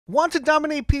Want to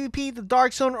dominate PvP, the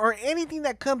Dark Zone, or anything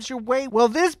that comes your way? Well,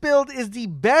 this build is the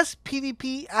best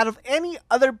PvP out of any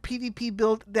other PvP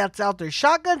build that's out there.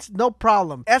 Shotguns, no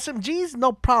problem. SMGs,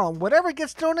 no problem. Whatever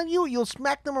gets thrown at you, you'll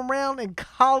smack them around and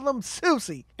call them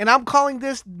Susie. And I'm calling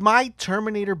this my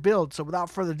Terminator build. So without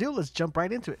further ado, let's jump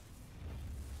right into it.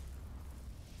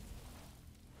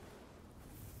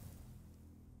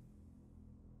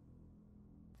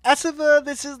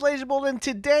 This is LaserBolt, and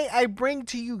today I bring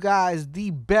to you guys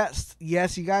the best,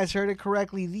 yes, you guys heard it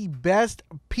correctly, the best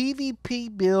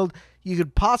PvP build you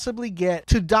could possibly get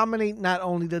to dominate not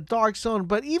only the Dark Zone,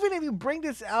 but even if you bring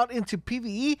this out into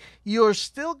PvE, you're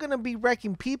still going to be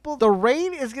wrecking people. The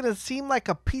raid is going to seem like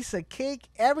a piece of cake.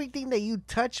 Everything that you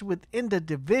touch within the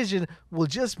division will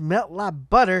just melt like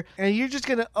butter, and you're just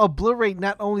going to obliterate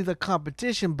not only the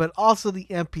competition, but also the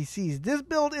NPCs. This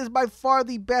build is by far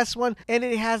the best one, and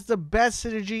it has the best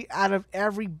synergy out of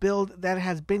every build that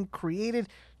has been created.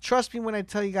 Trust me when I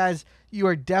tell you guys, you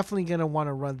are definitely going to want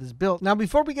to run this build. Now,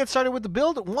 before we get started with the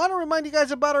build, I want to remind you guys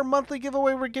about our monthly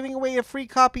giveaway. We're giving away a free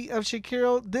copy of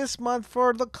Shakiro this month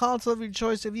for the console of your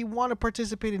choice. If you want to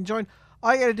participate and join,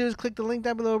 all you got to do is click the link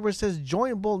down below where it says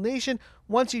Join Bolt Nation.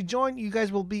 Once you join, you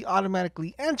guys will be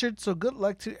automatically entered, so good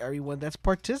luck to everyone that's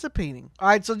participating. All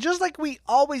right, so just like we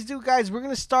always do, guys, we're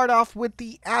going to start off with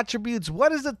the attributes.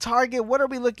 What is the target? What are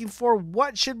we looking for?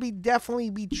 What should we definitely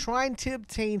be trying to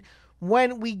obtain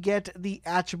when we get the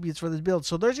attributes for this build?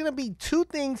 So there's going to be two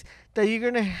things that you're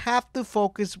going to have to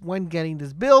focus when getting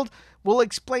this build. We'll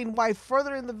explain why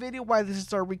further in the video, why this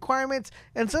is our requirements.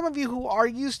 And some of you who are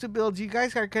used to builds, you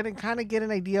guys are going to kind of get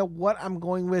an idea what I'm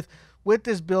going with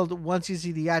this build once you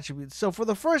see the attributes. So for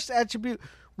the first attribute,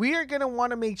 we are going to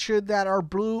want to make sure that our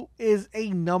blue is a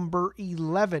number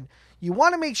 11. You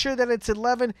want to make sure that it's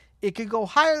 11. It could go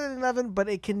higher than 11, but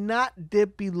it cannot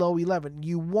dip below 11.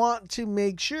 You want to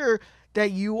make sure that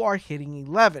you are hitting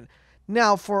 11.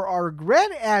 Now, for our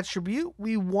red attribute,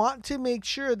 we want to make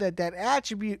sure that that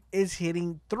attribute is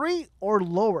hitting 3 or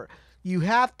lower. You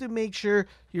have to make sure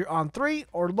you're on 3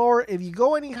 or lower. If you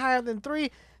go any higher than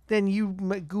 3, then you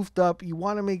goofed up. You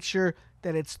want to make sure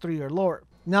that it's 3 or lower.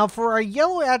 Now, for our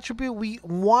yellow attribute, we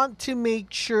want to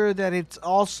make sure that it's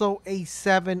also a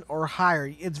 7 or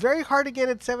higher. It's very hard to get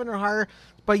it 7 or higher,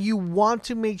 but you want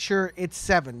to make sure it's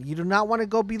 7. You do not want to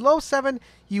go below 7.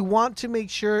 You want to make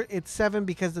sure it's 7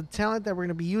 because the talent that we're going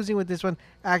to be using with this one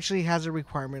actually has a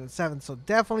requirement of 7. So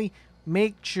definitely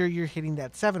make sure you're hitting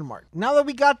that 7 mark. Now that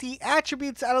we got the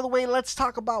attributes out of the way, let's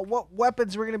talk about what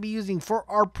weapons we're going to be using. For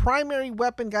our primary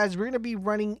weapon, guys, we're going to be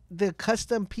running the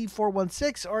custom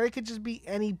P416, or it could just be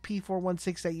any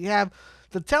P416 that you have.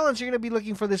 The talents you're going to be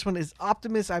looking for this one is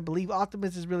Optimus. I believe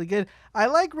Optimus is really good. I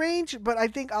like range, but I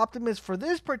think Optimus for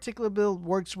this particular build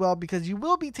works well because you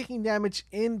will be taking damage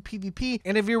in PvP.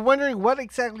 And if you're wondering what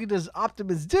exactly does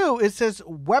Optimus do, it says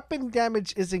weapon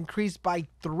damage is increased by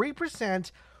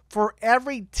 3% for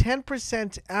every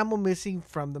 10% ammo missing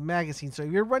from the magazine. So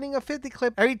if you're running a 50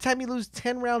 clip, every time you lose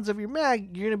 10 rounds of your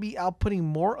mag, you're going to be outputting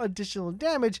more additional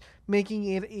damage, making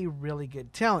it a really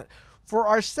good talent. For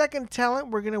our second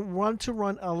talent, we're going to want to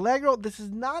run Allegro. This is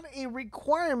not a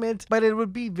requirement, but it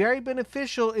would be very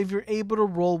beneficial if you're able to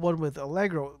roll one with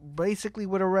Allegro. Basically,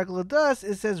 what Allegro does,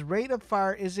 it says rate of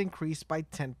fire is increased by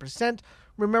 10%.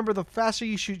 Remember, the faster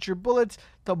you shoot your bullets,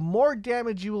 the more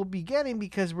damage you will be getting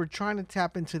because we're trying to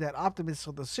tap into that Optimus,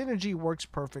 so the synergy works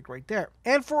perfect right there.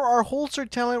 And for our holster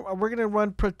talent, we're going to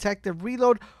run Protective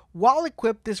Reload. While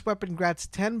equipped, this weapon grants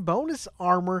 10 bonus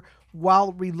armor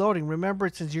while reloading. Remember,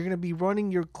 since you're going to be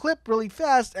running your clip really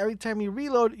fast, every time you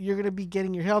reload, you're going to be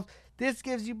getting your health. This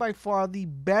gives you by far the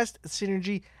best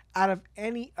synergy out of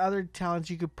any other talents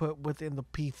you could put within the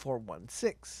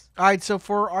P416. Alright, so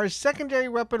for our secondary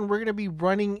weapon, we're going to be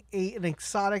running an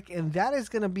exotic, and that is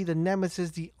going to be the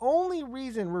Nemesis. The only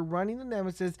reason we're running the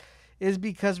Nemesis is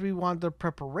because we want the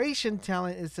preparation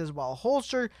talent. It says while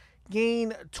holster,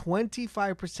 gain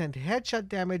 25% headshot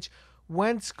damage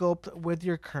when scoped with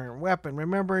your current weapon.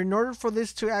 Remember, in order for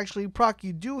this to actually proc,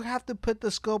 you do have to put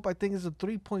the scope, I think it's a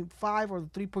 3.5 or the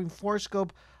 3.4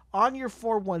 scope, on your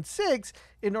 416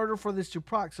 in order for this to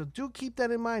proc. So do keep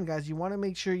that in mind, guys. You want to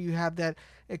make sure you have that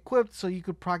equipped so you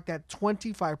could proc that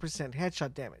 25%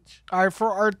 headshot damage. All right,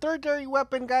 for our thirdary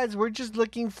weapon, guys, we're just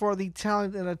looking for the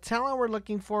talent, and the talent we're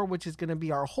looking for, which is going to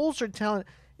be our holster talent,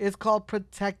 is called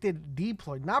Protected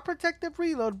Deploy. Not Protective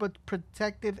Reload, but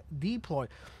Protective Deploy.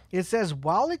 It says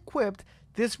while equipped,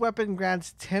 this weapon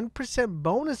grants 10%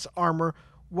 bonus armor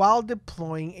while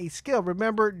deploying a skill.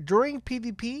 Remember, during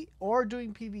PvP or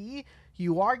doing PvE,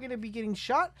 you are going to be getting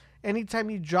shot. Anytime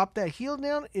you drop that heal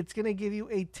down, it's going to give you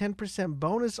a 10%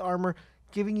 bonus armor,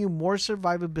 giving you more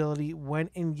survivability when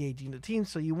engaging the team.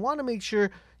 So you want to make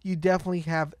sure you definitely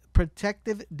have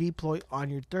protective deploy on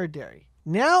your third dairy.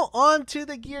 Now on to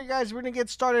the gear, guys. We're going to get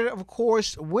started, of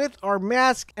course, with our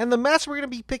mask. And the mask we're going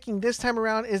to be picking this time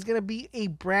around is going to be a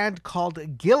brand called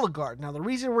Gilligard. Now, the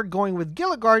reason we're going with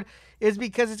Gilligard is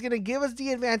because it's going to give us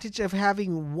the advantage of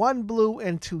having 1 blue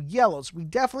and 2 yellows. We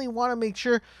definitely want to make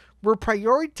sure we're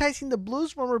prioritizing the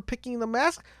blues when we're picking the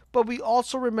mask, but we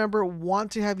also, remember,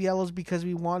 want to have yellows because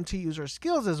we want to use our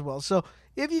skills as well. So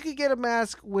if you could get a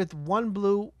mask with 1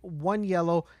 blue, 1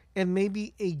 yellow, and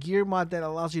maybe a gear mod that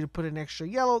allows you to put an extra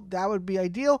yellow, that would be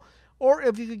ideal. Or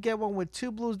if you could get one with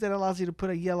 2 blues that allows you to put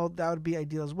a yellow, that would be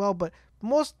ideal as well. But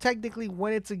most technically,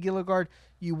 when it's a Gilligard,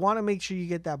 you want to make sure you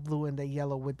get that blue and that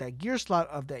yellow with that gear slot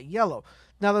of that yellow.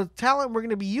 Now, the talent we're going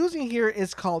to be using here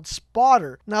is called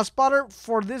Spotter. Now, Spotter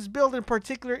for this build in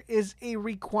particular is a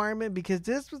requirement because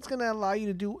this is going to allow you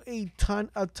to do a ton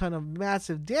of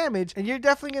massive damage. And you're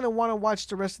definitely going to want to watch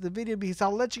the rest of the video because I'll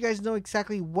let you guys know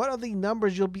exactly what are the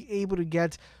numbers you'll be able to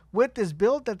get with this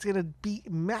build. That's going to be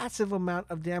massive amount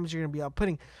of damage you're going to be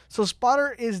outputting. So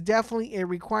Spotter is definitely a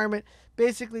requirement.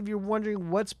 Basically, if you're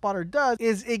wondering what Spotter does,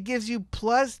 is it gives you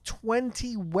plus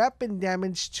 20 weapon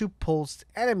damage to pulsed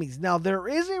enemies. Now, there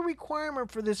is a requirement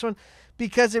for this one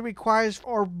because it requires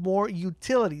for more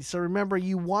utility. So remember,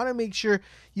 you want to make sure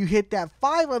you hit that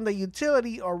 5 on the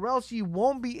utility or else you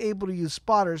won't be able to use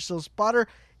Spotter. So Spotter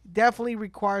definitely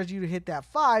requires you to hit that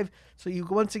 5. So you,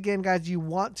 once again, guys, you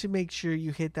want to make sure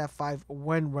you hit that 5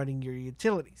 when running your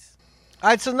utilities.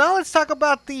 Alright, so now let's talk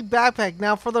about the backpack.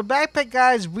 Now, for the backpack,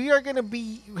 guys, we are going to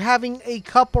be having a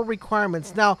couple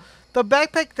requirements. Now, the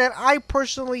backpack that I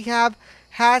personally have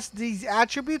has these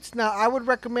attributes. Now, I would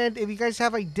recommend if you guys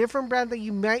have a different brand that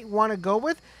you might want to go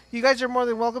with, you guys are more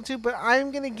than welcome to, but I'm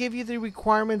going to give you the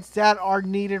requirements that are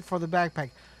needed for the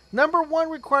backpack. Number 1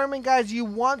 requirement, guys, you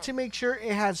want to make sure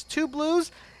it has 2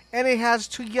 blues and it has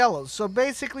 2 yellows. So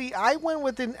basically, I went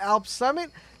with an Alp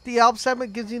Summit. The Alp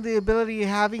Summit gives you the ability of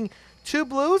having 2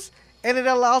 blues, and it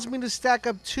allows me to stack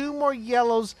up 2 more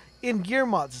yellows in gear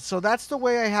mods. So that's the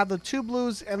way I have the 2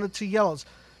 blues and the 2 yellows.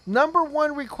 Number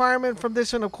 1 requirement from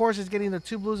this one, of course, is getting the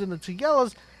 2 blues and the 2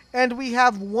 yellows. And we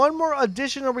have one more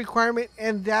additional requirement,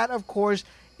 and that, of course,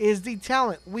 is the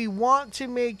talent. We want to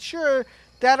make sure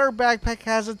that our backpack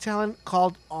has a talent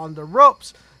called On the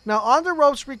Ropes. Now, On the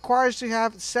Ropes requires to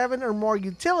have 7 or more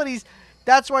utilities.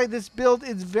 That's why this build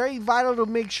is very vital to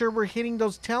make sure we're hitting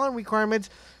those talent requirements,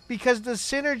 because the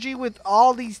synergy with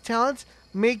all these talents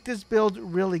make this build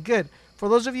really good. For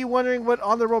those of you wondering what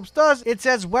On the Ropes does, it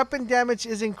says weapon damage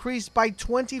is increased by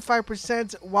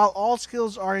 25% while all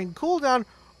skills are in cooldown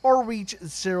or reach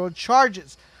 0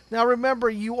 charges. Now remember,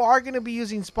 you are going to be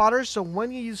using Spotter, so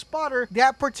when you use Spotter,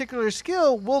 that particular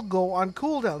skill will go on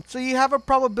cooldown. So you have a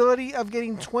probability of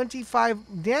getting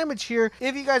 25 damage here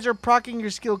if you guys are proccing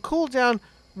your skill cooldown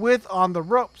with On the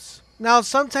Ropes. Now,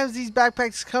 sometimes these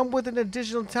backpacks come with an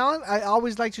additional talent. I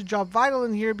always like to drop Vital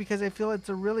in here because I feel it's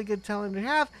a really good talent to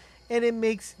have, and it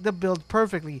makes the build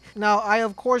perfectly. Now, I,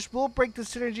 of course, will break the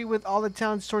synergy with all the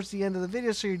talents towards the end of the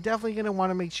video, so you're definitely going to want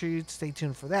to make sure you stay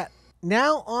tuned for that.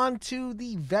 Now on to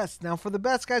the vest. Now for the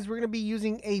vest, guys, we're going to be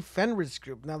using a Fenris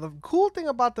group. Now the cool thing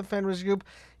about the Fenris group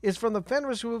is from the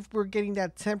Fenris group, we're getting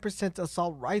that 10%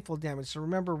 assault rifle damage. So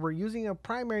remember, we're using a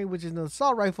primary, which is an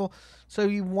assault rifle. So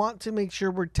you want to make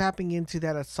sure we're tapping into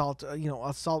that assault,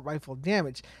 assault rifle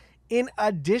damage. In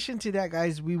addition to that,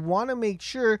 guys, we want to make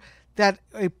sure that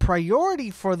a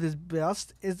priority for this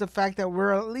vest is the fact that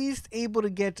we're at least able to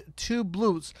get 2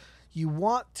 blues. You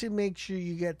want to make sure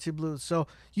you get 2 blues. So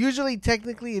usually,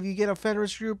 technically, if you get a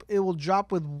Fenris group, it will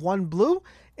drop with 1 blue,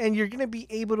 and you're going to be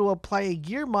able to apply a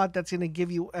gear mod that's going to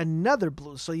give you another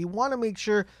blue. So you want to make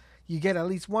sure you get at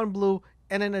least 1 blue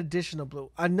and an additional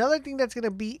blue. Another thing that's going to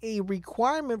be a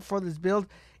requirement for this build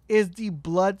is the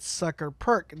Bloodsucker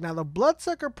perk. Now the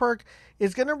Bloodsucker perk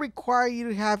is going to require you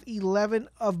to have 11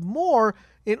 of more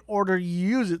in order to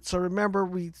use it. So remember,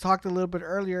 we talked a little bit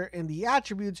earlier in the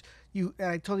attributes, and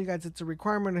I told you guys it's a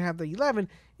requirement to have the 11.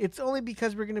 It's only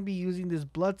because we're going to be using this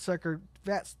Bloodsucker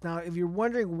vest. Now, if you're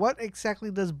wondering what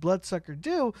exactly does Bloodsucker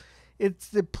do,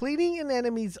 it's depleting an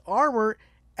enemy's armor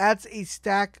adds a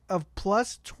stack of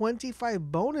plus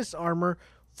 25 bonus armor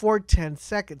for 10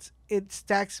 seconds. It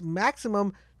stacks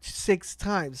maximum 6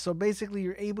 times. So basically,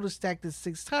 you're able to stack this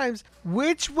 6 times,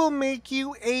 which will make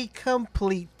you a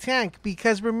complete tank.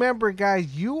 Because remember,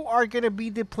 guys, you are going to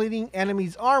be depleting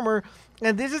enemies' armor,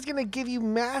 and this is going to give you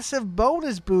massive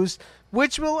bonus boost,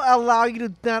 which will allow you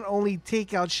to not only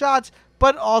take out shots,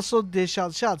 but also dish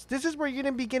out shots. This is where you're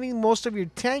going to be getting most of your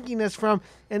tankiness from,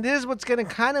 and this is what's going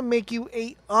to kind of make you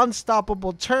a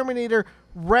unstoppable Terminator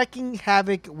wrecking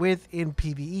havoc within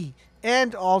PvE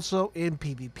and also in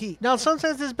PvP. Now,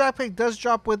 sometimes this backpack does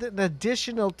drop with an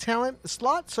additional talent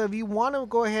slot, so if you want to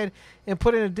go ahead and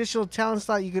put an additional talent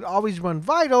slot, you could always run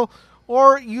Vital,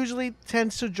 or usually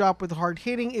tends to drop with hard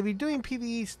hitting. If you're doing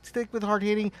PvE, stick with hard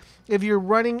hitting. If you're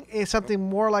running something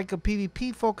more like a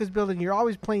PvP focused build and you're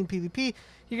always playing PvP,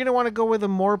 you're going to want to go with a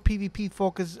more PvP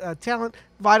focused talent.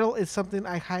 Vital is something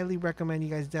I highly recommend you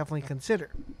guys definitely consider.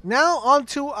 Now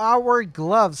onto our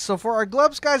gloves. So for our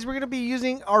gloves, guys, we're going to be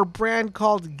using our brand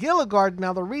called Gilligard.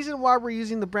 Now the reason why we're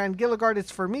using the brand Gilligard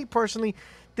is, for me personally,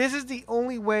 this is the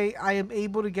only way I am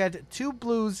able to get 2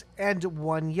 blues and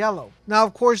 1 yellow. Now,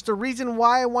 of course, the reason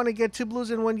why I want to get 2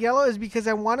 blues and 1 yellow is because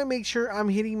I want to make sure I'm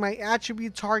hitting my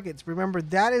attribute targets. Remember,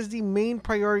 that is the main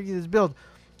priority of this build.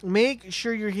 Make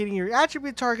sure you're hitting your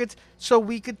attribute targets so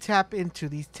we could tap into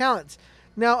these talents.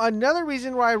 Now, another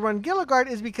reason why I run Gilligard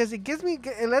is because it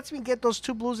lets me get those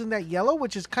 2 blues and that yellow,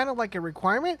 which is kind of like a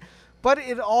requirement, but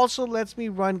it also lets me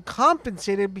run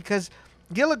compensated because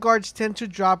Gilligards tend to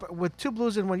drop with 2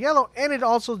 blues and 1 yellow, and it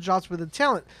also drops with a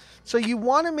talent. So you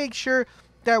want to make sure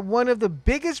that one of the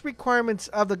biggest requirements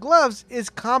of the gloves is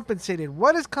compensated.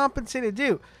 What does compensated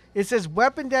do? It says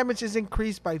weapon damage is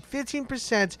increased by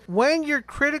 15% when your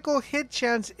critical hit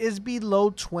chance is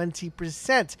below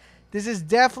 20%. This is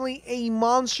definitely a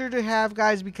monster to have,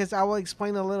 guys, because I will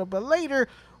explain a little bit later.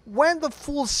 When the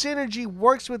full synergy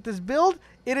works with this build,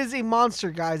 it is a monster,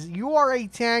 guys. You are a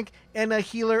tank and a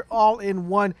healer all in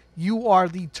one. You are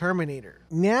the Terminator.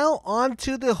 Now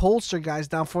onto the holster,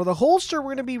 guys. Now for the holster,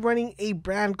 we're going to be running a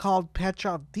brand called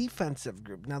Petrov Defensive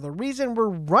Group. Now the reason we're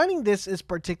running this is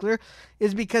particular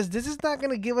is because this is not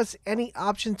going to give us any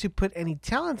option to put any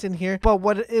talents in here, but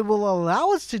what it will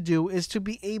allow us to do is to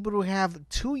be able to have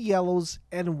 2 yellows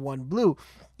and 1 blue.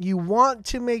 You want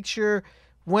to make sure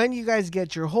when you guys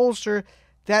get your holster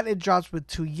that it drops with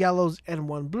 2 yellows and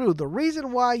 1 blue. The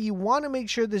reason why you want to make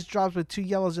sure this drops with 2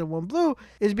 yellows and 1 blue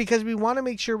is because we want to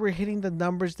make sure we're hitting the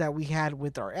numbers that we had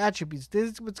with our attributes.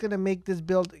 This is what's going to make this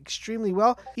build extremely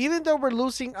well. Even though we're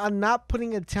losing on not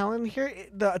putting a talent here,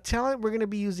 the talent we're going to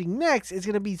be using next is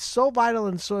going to be so vital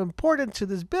and so important to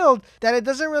this build that it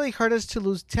doesn't really hurt us to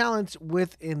lose talents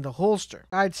within the holster.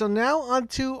 Alright, so now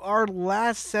onto our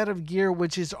last set of gear,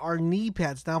 which is our knee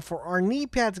pads. Now for our knee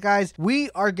pads, guys, we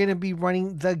are going to be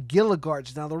running the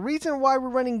Gilligards. Now the reason why we're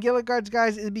running Gilligards,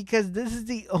 guys, is because this is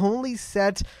the only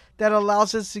set that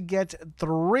allows us to get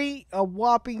a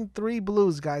whopping 3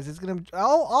 blues, guys. It's gonna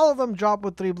all of them drop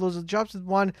with 3 blues. It drops with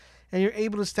 1, and you're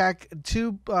able to stack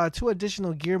two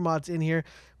additional gear mods in here,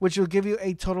 which will give you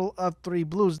a total of 3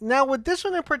 blues. Now with this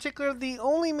one in particular, the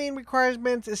only main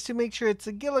requirement is to make sure it's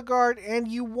a Gilligard, and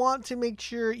you want to make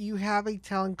sure you have a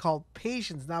talent called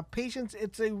Patience. Now Patience,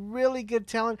 it's a really good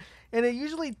talent, and it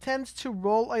usually tends to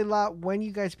roll a lot when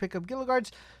you guys pick up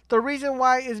Gilligards. The reason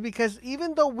why is because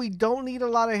even though we don't need a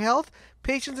lot of health,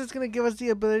 Patience is going to give us the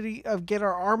ability of get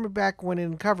our armor back when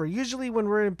in cover. Usually when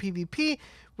we're in PvP,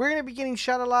 we're going to be getting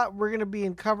shot a lot, we're going to be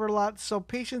in cover a lot, so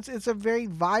Patience is a very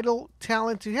vital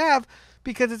talent to have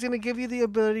because it's going to give you the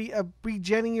ability of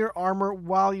regenerating your armor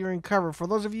while you're in cover. For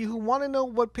those of you who want to know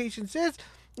what Patience is,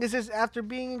 it says after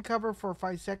being in cover for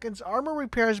 5 seconds, armor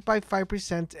repairs by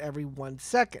 5% every 1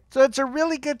 second. So it's a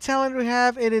really good talent to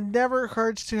have, and it never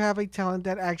hurts to have a talent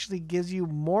that actually gives you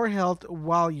more health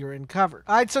while you're in cover.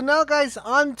 Alright, so now guys,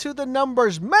 on to the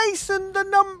numbers. Mason the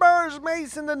numbers!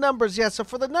 Mason the numbers. Yeah, so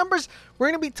for the numbers, we're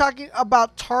going to be talking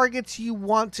about targets you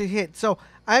want to hit. So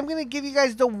I'm going to give you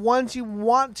guys the ones you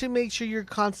want to make sure you're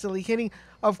constantly hitting.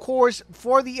 Of course,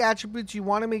 for the attributes, you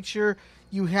want to make sure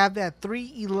you have that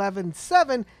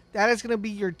 3-11-7. That is going to be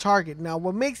your target. Now,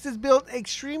 what makes this build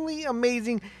extremely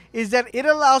amazing is that it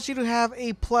allows you to have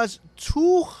a plus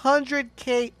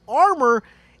 200k armor,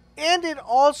 and it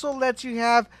also lets you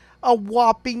have a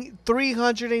whopping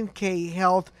 300k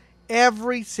health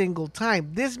every single time.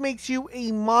 This makes you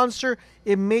a monster.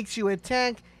 It makes you a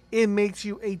tank. It makes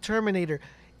you a Terminator.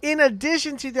 In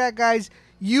addition to that, guys,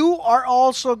 you are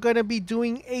also going to be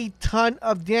doing a ton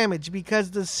of damage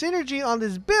because the synergy on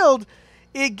this build,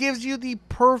 it gives you the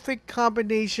perfect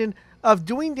combination of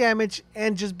doing damage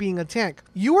and just being a tank.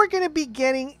 You are going to be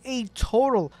getting a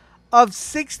total of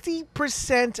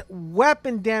 60%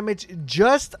 weapon damage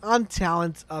just on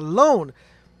talents alone.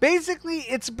 Basically,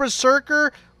 it's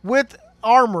Berserker with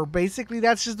armor. Basically,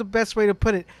 that's just the best way to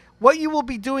put it. What you will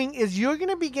be doing is you're going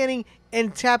to be getting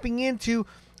and tapping into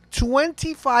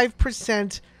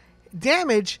 25%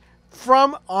 damage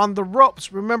from on the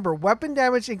ropes. Remember, weapon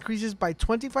damage increases by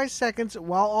 25 seconds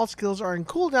while all skills are in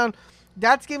cooldown.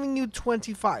 That's giving you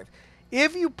 25.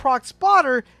 If you proc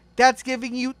spotter, that's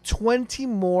giving you 20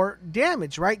 more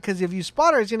damage, right? Because if you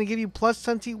spotter, it's going to give you plus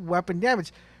 20 weapon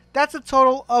damage. That's a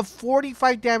total of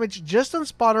 45 damage just on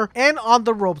spotter and on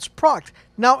the ropes proc.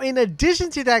 Now, in addition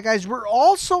to that, guys, we're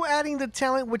also adding the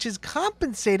talent which is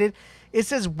compensated. It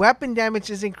says weapon damage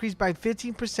is increased by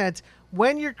 15%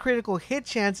 when your critical hit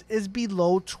chance is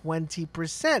below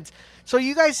 20%. So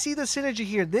you guys see the synergy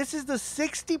here. This is the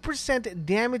 60%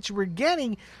 damage we're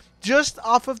getting just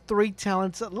off of 3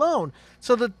 talents alone.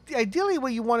 So ideally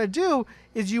what you want to do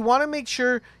is you want to make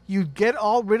sure you get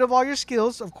rid of all your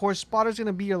skills. Of course, spotter's going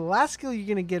to be your last skill you're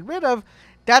going to get rid of.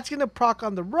 That's going to proc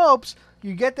on the ropes.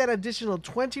 You get that additional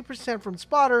 20% from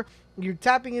spotter. You're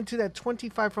tapping into that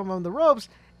 25 from on the ropes,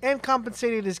 and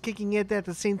compensated is kicking it at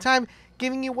the same time,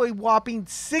 giving you a whopping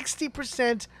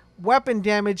 60% weapon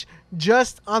damage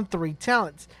just on 3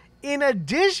 talents. In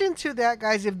addition to that,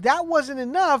 guys, if that wasn't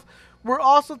enough, we're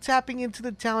also tapping into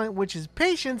the talent which is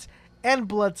Patience and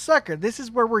Bloodsucker. This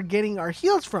is where we're getting our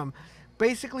heals from.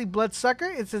 Basically, Bloodsucker,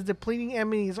 it says depleting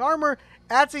enemy's armor,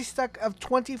 adds a stack of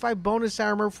 25 bonus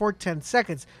armor for 10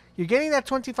 seconds. You're getting that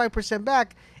 25%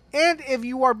 back, and if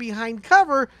you are behind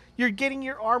cover, you're getting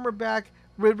your armor back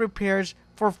with repairs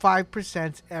for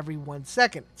 5% every 1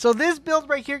 second. So this build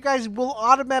right here, guys, will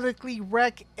automatically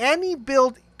wreck any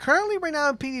build currently right now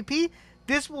in PvP.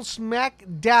 This will smack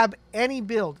dab any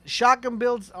build. Shotgun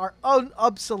builds are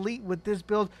obsolete with this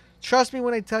build. Trust me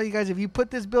when I tell you guys, if you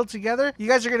put this build together, you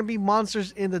guys are going to be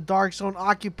monsters in the dark zone,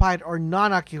 occupied or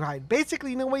non-occupied.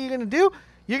 Basically, you know what you're going to do?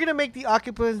 You're going to make the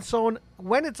occupied zone,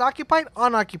 when it's occupied,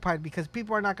 unoccupied, because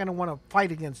people are not going to want to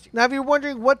fight against you. Now, if you're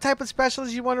wondering what type of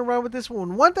specialist you want to run with this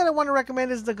one that I want to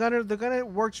recommend is the Gunner. The Gunner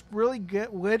works really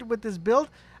good with this build.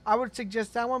 I would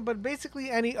suggest that one, but basically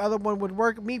any other one would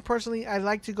work. Me personally, I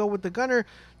like to go with the Gunner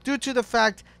due to the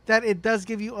fact that it does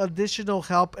give you additional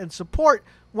help and support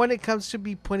when it comes to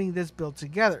be putting this build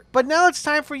together. But now it's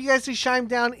time for you guys to chime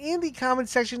down in the comment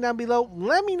section down below.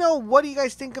 Let me know, what do you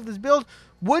guys think of this build?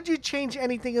 Would you change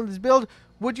anything in this build?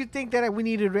 Would you think that we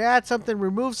needed to add something,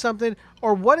 remove something,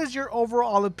 or what is your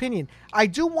overall opinion? I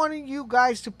do want you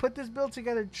guys to put this build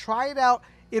together, try it out.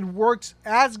 It works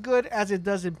as good as it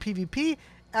does in PvP,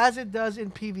 as it does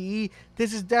in PvE.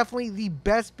 This is definitely the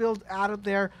best build out of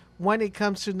there when it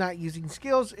comes to not using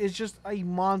skills. It's just a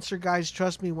monster, guys.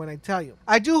 Trust me when I tell you.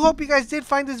 I do hope you guys did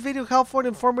find this video helpful and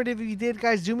informative. If you did,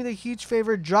 guys, do me the huge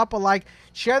favor, drop a like,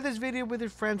 share this video with your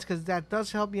friends, because that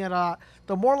does help me out a lot.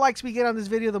 The more likes we get on this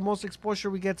video, the most exposure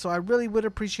we get, so I really would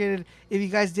appreciate it if you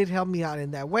guys did help me out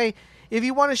in that way. If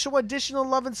you want to show additional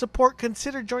love and support,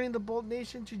 consider joining the Bolt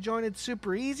Nation. To join, it's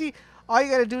super easy. All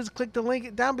you got to do is click the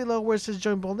link down below where it says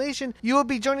Join Bolt Nation. You will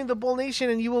be joining the Bolt Nation,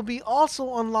 and you will be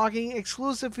also unlocking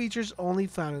exclusive features only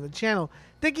found in the channel.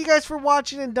 Thank you guys for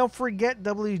watching, and don't forget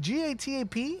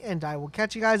WGATAP, and I will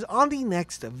catch you guys on the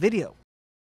next video.